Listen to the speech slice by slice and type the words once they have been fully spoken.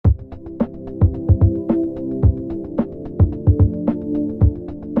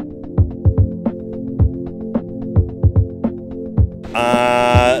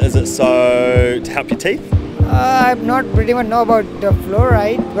So, to help your teeth? I'm not pretty much know about the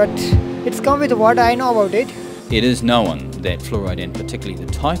fluoride, but it's come with what I know about it. It is known that fluoride, and particularly the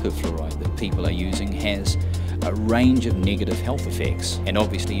type of fluoride that people are using, has a range of negative health effects. And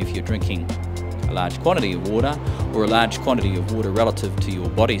obviously if you're drinking a large quantity of water, or a large quantity of water relative to your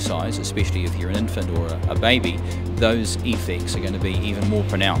body size, especially if you're an infant or a baby, those effects are going to be even more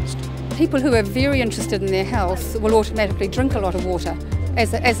pronounced. People who are very interested in their health will automatically drink a lot of water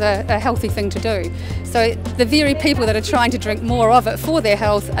as a healthy thing to do. So the very people that are trying to drink more of it for their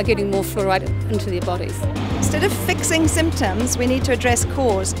health are getting more fluoride into their bodies. Instead of fixing symptoms, we need to address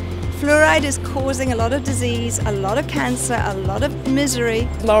cause. Fluoride is causing a lot of disease, a lot of cancer, a lot of misery.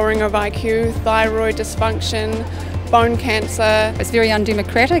 Lowering of IQ, thyroid dysfunction, bone cancer. It's very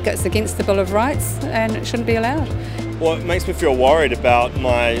undemocratic, it's against the Bill of Rights, and it shouldn't be allowed. Well, it makes me feel worried about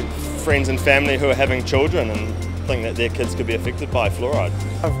my friends and family who are having children and think that their kids could be affected by fluoride.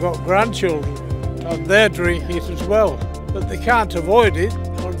 I've got grandchildren and they're drinking it as well, but they can't avoid it,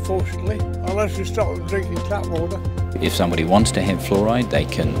 unfortunately, unless you stop them drinking tap water. If somebody wants to have fluoride, they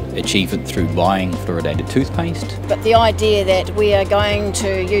can achieve it through buying fluoridated toothpaste. But the idea that we are going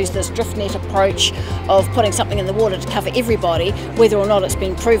to use this drift net approach of putting something in the water to cover everybody, whether or not it's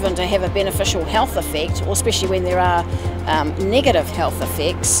been proven to have a beneficial health effect, or especially when there are negative health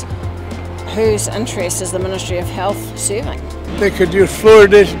effects, whose interest is the Ministry of Health serving? They could use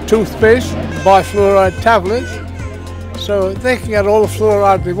fluoridated toothpaste, buy fluoride tablets, so they can get all the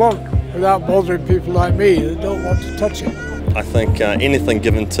fluoride they want without bothering people like me that don't want to touch it. I think anything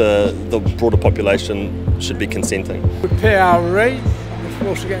given to the broader population should be consenting. We pay our rate, we're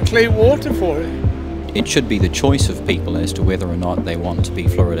supposed to get clean water for it. It should be the choice of people as to whether or not they want to be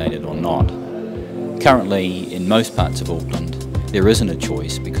fluoridated or not. Currently, in most parts of Auckland, there isn't a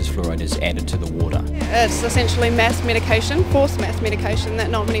choice because fluoride is added to the water. It's essentially mass medication, forced mass medication that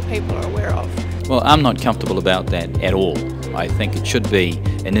not many people are aware of. Well, I'm not comfortable about that at all. I think it should be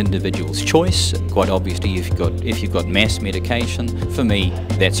an individual's choice. Quite obviously, if you've got mass medication, for me,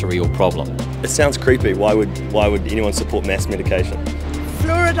 that's a real problem. It sounds creepy. Why would anyone support mass medication?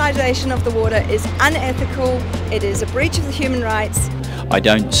 Fluoridation of the water is unethical, it is a breach of the human rights. I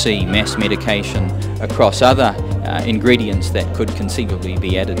don't see mass medication across other ingredients that could conceivably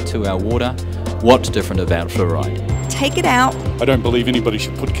be added to our water. What's different about fluoride? Take it out. I don't believe anybody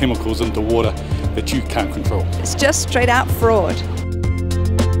should put chemicals into water that you can't control. It's just straight out fraud.